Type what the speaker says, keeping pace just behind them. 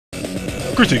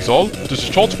Greetings all, this is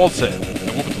Charles Falset,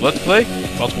 and welcome to Let's Play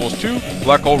Star Wars 2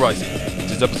 Black Hole Rising.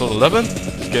 This is episode 11,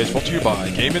 this game is brought to you by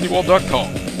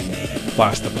GameAnyWorld.com.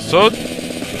 Last episode,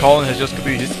 Colin has just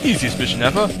completed his easiest mission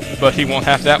ever, but he won't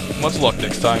have that much luck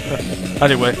next time.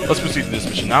 Anyway, let's proceed to this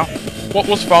mission now. What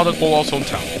was found in Olaf's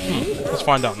hometown? Let's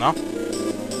find out now.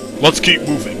 Let's keep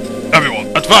moving. Everyone,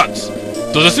 advance!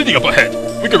 There's a city up ahead!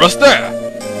 We can rest there!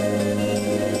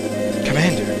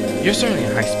 Commander, you're certainly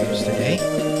in high spirits today.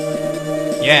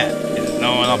 Yeah, is it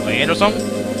no one up ahead or something?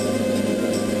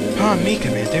 Pardon me,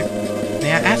 Commander.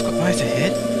 May I ask what lies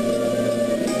ahead?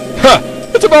 Ha!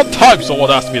 It's about time someone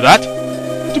asked me that!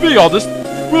 To be honest,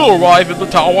 we'll arrive in the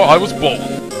tower I was born.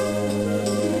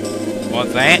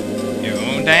 What's that? Your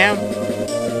hometown?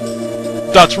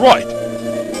 That's right!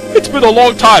 It's been a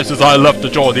long time since I left to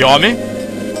join the army.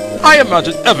 I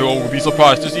imagine everyone would be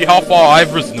surprised to see how far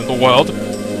I've risen in the world.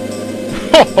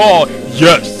 Ha ha!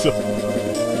 Yes!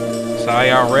 So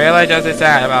you're really just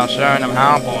excited about showing them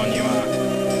how important you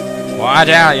are. Watch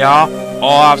out, y'all.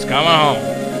 Olaf's coming home.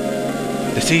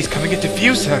 The sea's coming into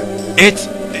view, sir. It's...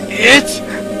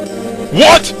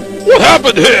 What? What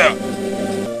happened here?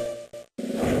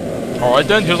 Alright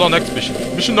then, here's our next mission.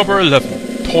 Mission number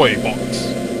 11. Toy Box.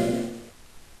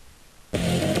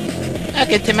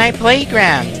 Welcome to my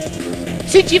playground.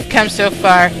 Since you've come so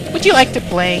far, would you like to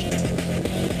play?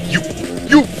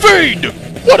 You fiend!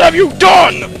 What have you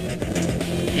done?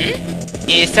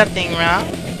 Is something wrong?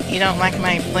 You don't like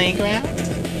my playground?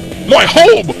 My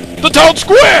home! The town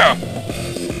square!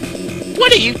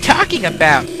 What are you talking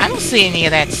about? I don't see any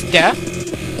of that stuff.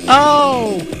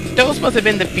 Oh, those must have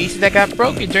been the pieces that got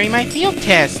broken during my field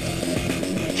test.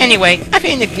 Anyway, I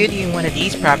found a goodie in one of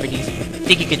these properties.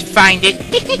 Think you could find it?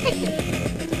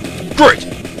 Great!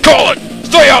 Colin!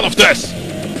 Stay out of this!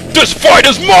 This fight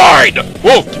is mine!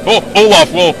 Whoa! Oh,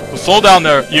 Olaf, whoa! Slow down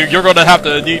there. You're gonna have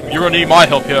to you're gonna need my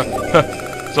help here.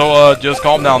 So, just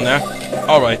calm down there.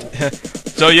 Alright.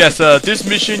 So, yes, this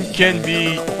mission can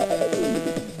be...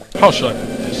 How should I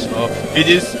put this? It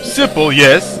is simple,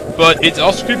 yes, but it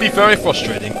also could be very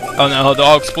frustrating. And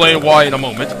I'll explain why in a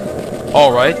moment.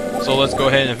 Alright, so let's go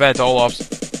ahead and advance Olaf's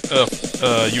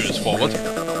units forward.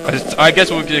 I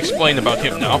guess we can explain about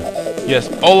him now. Yes,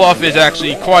 Olaf is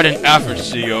actually quite an average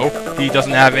CEO. He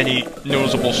doesn't have any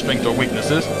noticeable strengths or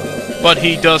weaknesses, but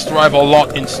he does thrive a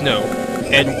lot in snow.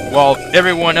 And while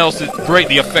everyone else is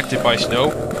greatly affected by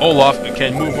snow, Olaf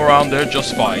can move around there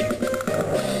just fine.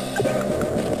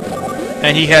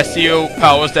 And he has CEO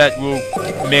powers that will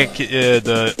make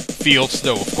the field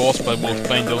snow, of course, but we'll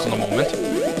explain those in a moment.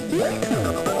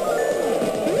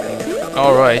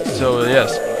 Alright, so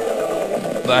yes.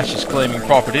 Lash is claiming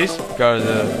properties.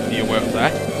 Gotta be aware of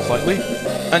that, slightly.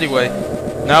 Anyway,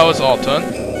 now it's our turn.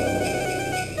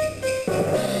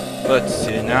 Let's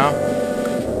see now.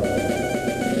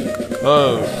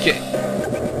 Okay.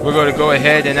 We're going to go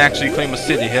ahead and actually claim a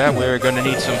city here. We're going to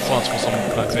need some funds for some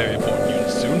very important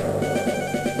units soon.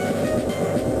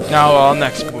 Now our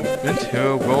next movement,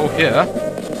 we'll go here.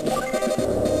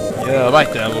 Yeah,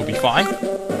 right there will be fine.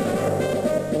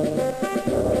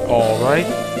 Alright.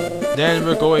 Then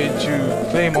we're going to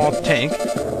claim our tank.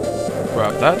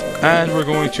 Grab that. And we're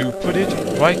going to put it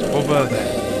right over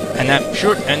there. And that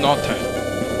should end our turn.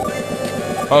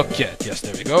 Okay, yes,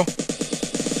 there we go.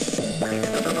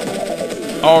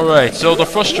 Alright, so the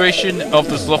frustration of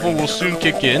this level will soon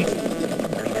kick in.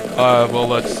 Well,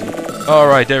 let's see.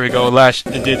 Alright, there we go. Lash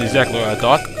did exactly what I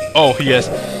thought. Oh, yes.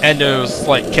 And there was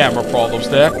slight camera problems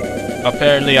there.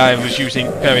 Apparently, I was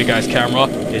using Perry Guy's camera.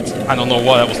 I don't know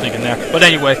what I was thinking there. But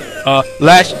anyway,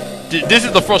 Lash, this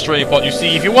is the frustrating part. You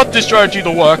see, if you want this strategy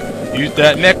to work, use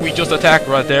that mech we just attacked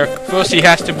right there. First, he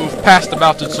has to move past the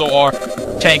mountain so our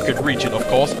tank could reach it, of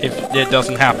course. If it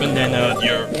doesn't happen, then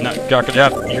you're gonna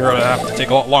have to take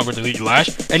a lot longer to lead Lash.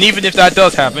 And even if that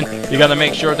does happen, you gotta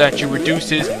make sure that you reduce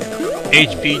his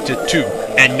HP to 2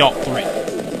 and not 3.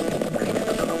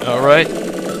 Alright.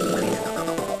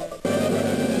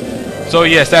 So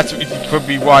yes, that's could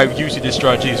be why using this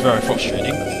strategy is very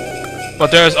frustrating. But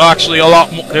there's actually a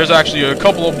lot more. There's actually a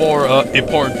couple of more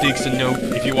important things to note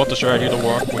if you want the strategy to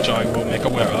work, which I will make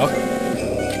aware of.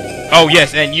 Oh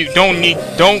yes, and you don't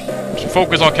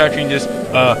focus on capturing this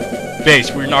base.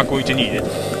 We're not going to need it.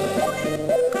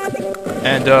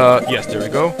 And yes, there we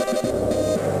go.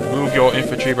 Move your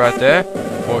infantry right there,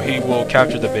 or he will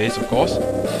capture the base, of course.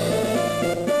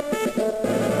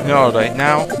 Alright,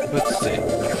 now let's see.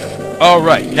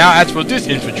 Alright, now as for this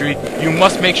infantry, you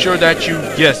must make sure that you,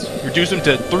 yes, reduce them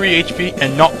to 3 HP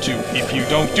and not 2. If you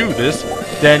don't do this,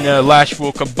 then Lash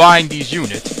will combine these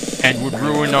units and would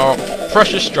ruin our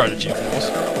precious strategy, of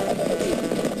course.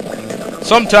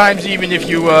 sometimes even if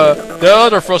you, the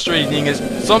other frustrating thing is,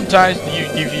 sometimes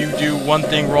if you do one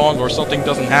thing wrong or something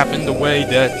doesn't happen the way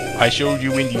that I showed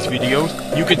you in these videos,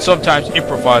 you could sometimes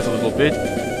improvise a little bit,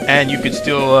 and you could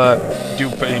still, do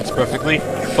things perfectly.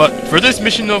 But for this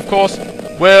mission, of course,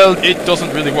 well, it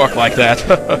doesn't really work like that.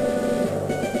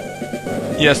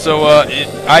 Yeah, so,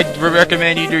 I'd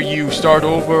recommend either you start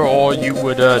over or you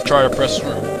would, try to press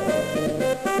through.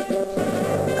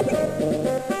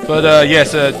 But,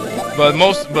 yes, but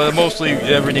mostly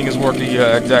everything is working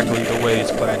exactly the way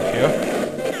it's planned here.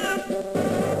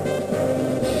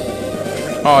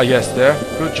 Ah, yes, there.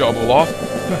 Good job, Olaf.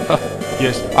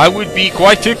 Yes, I would be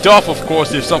quite ticked off, of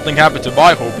course, if something happened to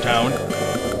my hometown.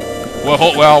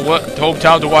 Well, what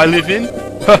hometown do I live in?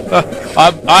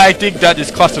 I think that is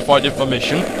classified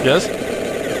information, yes.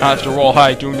 After all,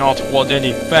 I do not want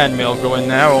any fan mail going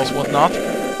there or whatnot.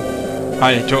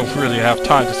 I don't really have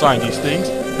time to sign these things,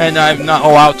 and I'm not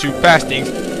allowed to pass things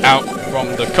out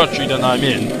from the country that I'm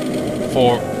in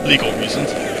for legal reasons.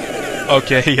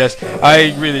 Okay, yes,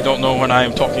 I really don't know what I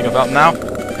am talking about now.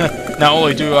 Not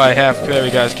only do I have Fairy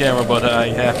Guy's camera, but I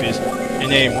have his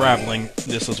name rambling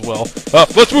this as well.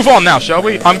 Let's move on now, shall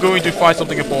we? I'm going to find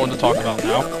something important to talk about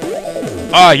now.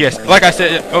 Ah, yes, like I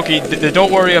said, okay,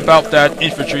 don't worry about that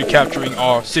infantry capturing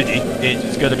our city.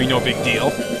 It's gonna be no big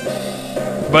deal.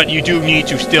 But you do need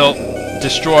to still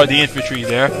destroy the infantry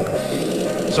there.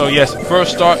 So yes,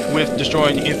 first start with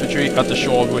destroying the infantry at the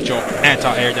shore with your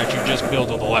anti-air that you just built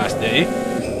on the last day.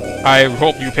 I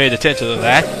hope you paid attention to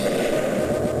that.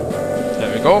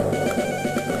 There we go.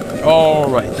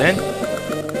 Alright then.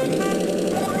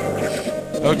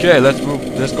 Okay,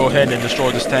 let's go ahead and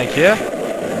destroy this tank here.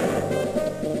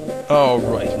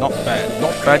 Alright, not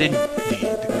bad indeed.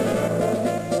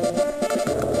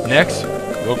 Next,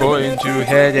 we'll go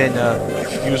ahead and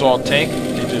use our tank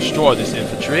to destroy this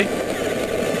infantry.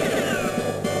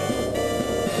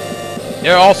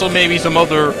 There are also maybe some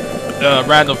other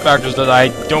random factors that I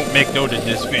don't make note in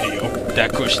this video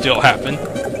that could still happen.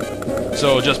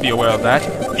 So just be aware of that.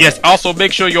 Yes, also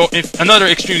make sure another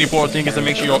extremely important thing is to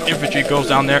make sure your infantry goes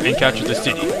down there and captures the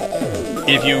city.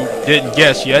 If you didn't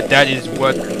guess yet, that is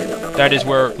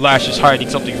where Lash is hiding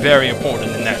something very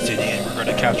important in that city, and we're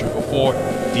going to capture it before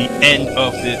the end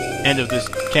of this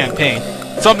campaign.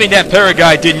 Something that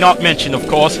Paraguay did not mention, of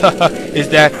course, is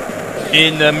that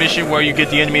in the mission where you get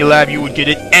the enemy lab, you would get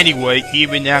it anyway,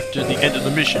 even after the end of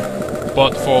the mission.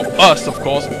 But for us, of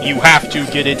course, you have to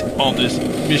get it on this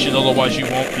mission, otherwise you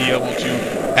won't be able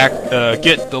to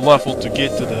get the level to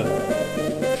get to the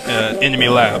enemy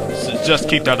lab. So just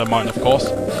keep that in mind, of course.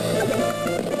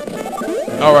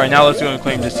 Alright, now let's go and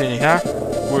claim this city here.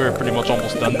 We're pretty much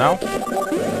almost done now.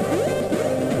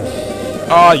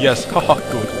 Ah, yes. Haha,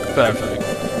 good. Very, very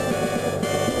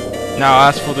good. Now,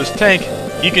 as for this tank,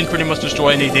 you can pretty much destroy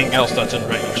anything else that's in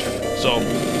range. So,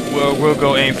 we'll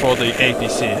go aim for the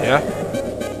APC here.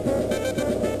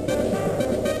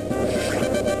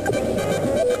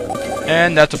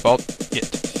 And that's about it.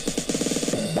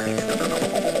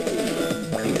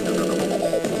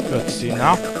 Let's see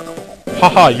now.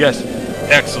 Haha, yes.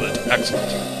 Excellent,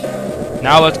 excellent.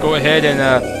 Now let's go ahead and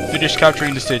finish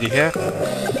capturing the city here.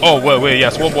 Oh, wait,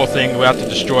 yes, one more thing. We have to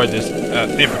destroy this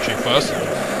infantry first.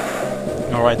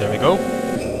 Alright, there we go.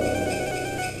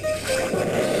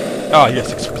 Ah,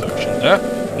 yes, explosion there.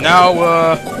 Now,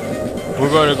 we're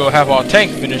going to go have our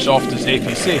tank finish off this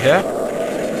APC here.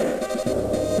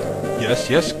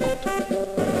 Yes, good.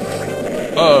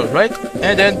 Alright,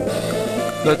 and then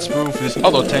let's move this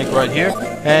other tank right here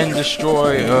and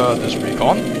destroy this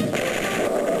recon.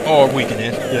 Or weaken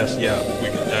it. Yes, yeah,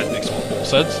 weaken it. That makes more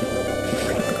sense.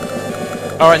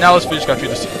 Alright, now let's finish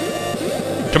capturing the city.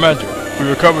 Commander, we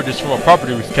recovered this from a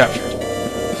property we've captured.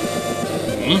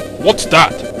 What's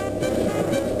that?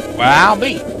 Well, I'll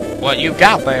be. What you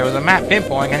got there was a map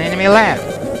pinpointing an enemy lab.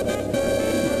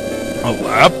 A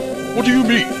lab? What do you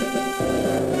mean?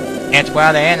 It's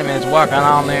where the enemy is working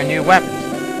on their new weapons.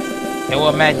 It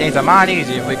would make things a lot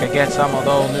easier if we could get some of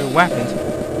those new weapons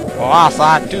for our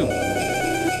side too.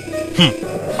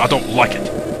 I don't like it.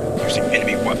 Using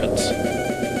enemy weapons.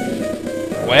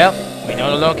 Well, we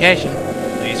know the location.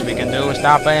 Least we can do is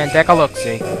stop in and take a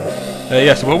look-see.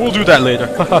 Yes, well, we'll do that later.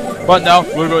 But now,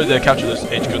 we're going to capture this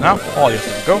HQ now. Oh, yes,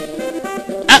 there we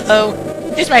go.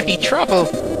 Uh-oh, this might be trouble.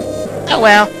 Oh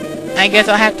well, I guess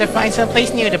I'll have to find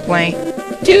someplace new to play.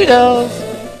 Toodles!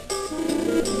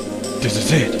 This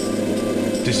is it.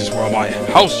 This is where my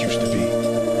house used to be.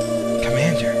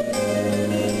 Commander.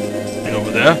 And over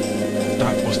there,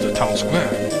 that was the town square.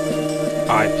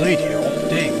 I played here all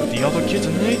day with the other kids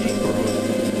in the neighborhood.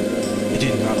 It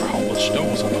didn't matter how much snow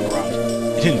was on the ground.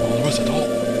 It didn't bother us at all.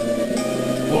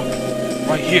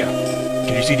 right here.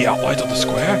 Can you see the outlines of the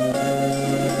square?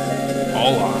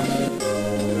 Olaf.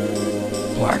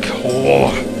 Black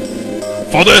hole.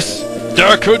 For this,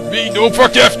 there could be no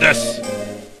forgiveness!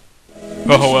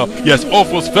 Oh well, yes, Olaf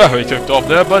was very ticked off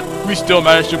there, but we still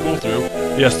managed to pull through.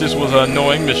 Yes, this was an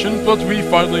annoying mission, but we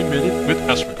finally made it with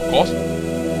Esric, of course.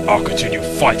 I'll continue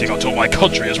fighting until my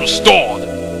country is restored!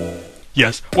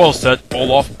 Yes, well said,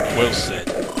 Olaf, well said.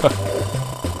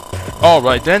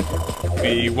 Alright then,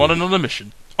 we won another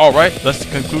mission. Alright, let's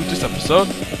conclude this episode.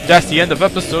 That's the end of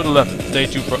episode 11. Stay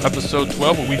tuned for episode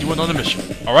 12 where we do another mission.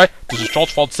 Alright, this is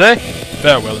Charles Fonse.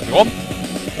 Farewell everyone.